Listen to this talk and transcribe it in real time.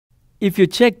If you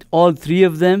checked all three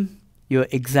of them, you're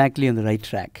exactly on the right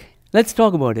track. Let's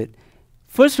talk about it.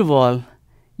 First of all,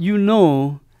 you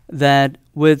know that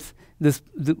with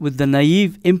the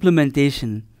naive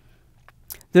implementation,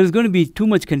 there's going to be too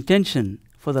much contention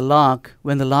for the lock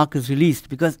when the lock is released,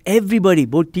 because everybody,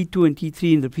 both T2 and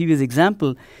T3 in the previous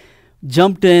example,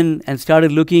 jumped in and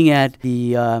started looking at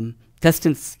the test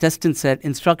and set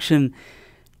instruction,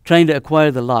 trying to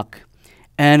acquire the lock.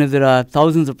 And if there are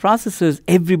thousands of processors,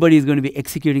 everybody is going to be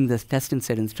executing this test and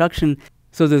set instruction.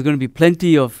 So there's going to be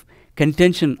plenty of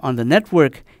contention on the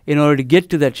network in order to get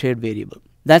to that shared variable.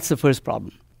 That's the first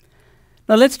problem.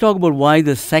 Now let's talk about why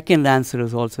the second answer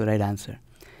is also the right answer.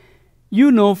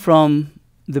 You know from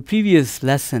the previous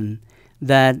lesson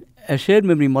that a shared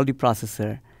memory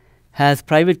multiprocessor has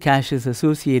private caches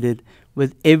associated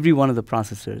with every one of the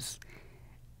processors.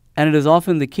 And it is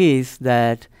often the case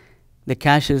that the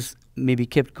caches may be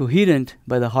kept coherent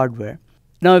by the hardware.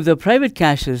 Now, if the private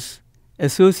caches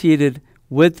associated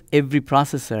with every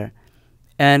processor,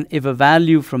 and if a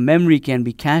value from memory can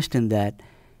be cached in that,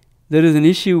 there is an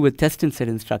issue with test and set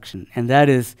instruction, and that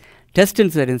is test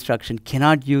and set instruction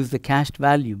cannot use the cached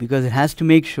value because it has to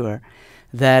make sure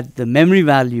that the memory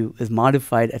value is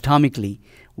modified atomically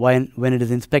when it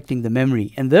is inspecting the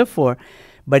memory. And therefore,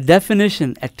 by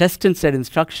definition, a test and set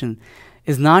instruction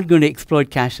is not going to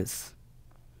exploit caches.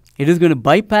 It is going to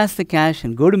bypass the cache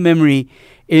and go to memory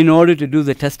in order to do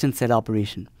the test and set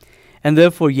operation. And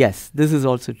therefore, yes, this is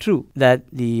also true, that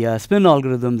the spin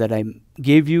algorithm that I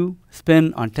gave you,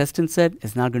 spin on test and set,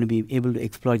 is not going to be able to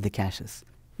exploit the caches.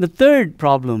 The third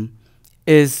problem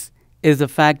is the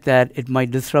fact that it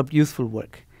might disrupt useful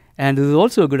work. And this is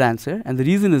also a good answer, and the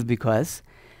reason is because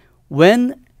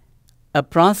when a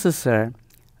processor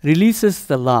releases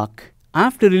the lock,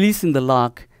 after releasing the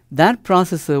lock, that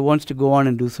processor wants to go on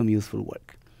and do some useful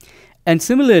work. And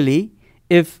similarly,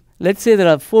 if let's say there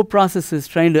are 4 processors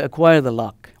trying to acquire the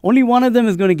lock, only one of them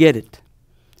is going to get it,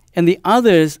 and the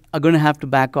others are going to have to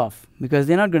back off because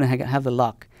they're not going to have the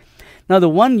lock. Now, the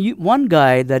one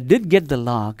guy that did get the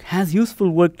lock has useful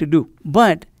work to do,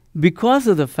 but because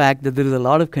of the fact that there is a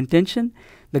lot of contention,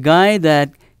 the guy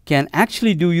that can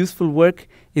actually do useful work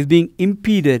is being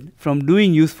impeded from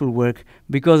doing useful work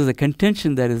because of the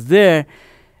contention that is there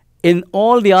in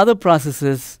all the other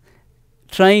processes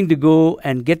trying to go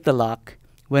and get the lock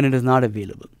when it is not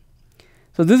available.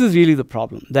 So this is really the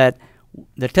problem, that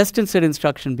the test and set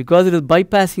instruction, because it is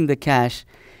bypassing the cache,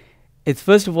 it's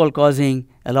first of all causing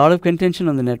a lot of contention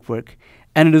on the network,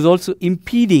 and it is also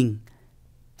impeding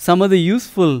some other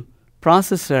useful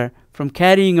processor from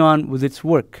carrying on with its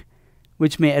work,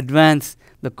 which may advance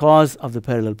the cause of the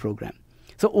parallel program.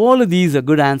 So all of these are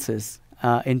good answers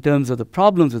in terms of the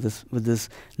problems with this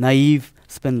naive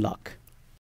spin lock.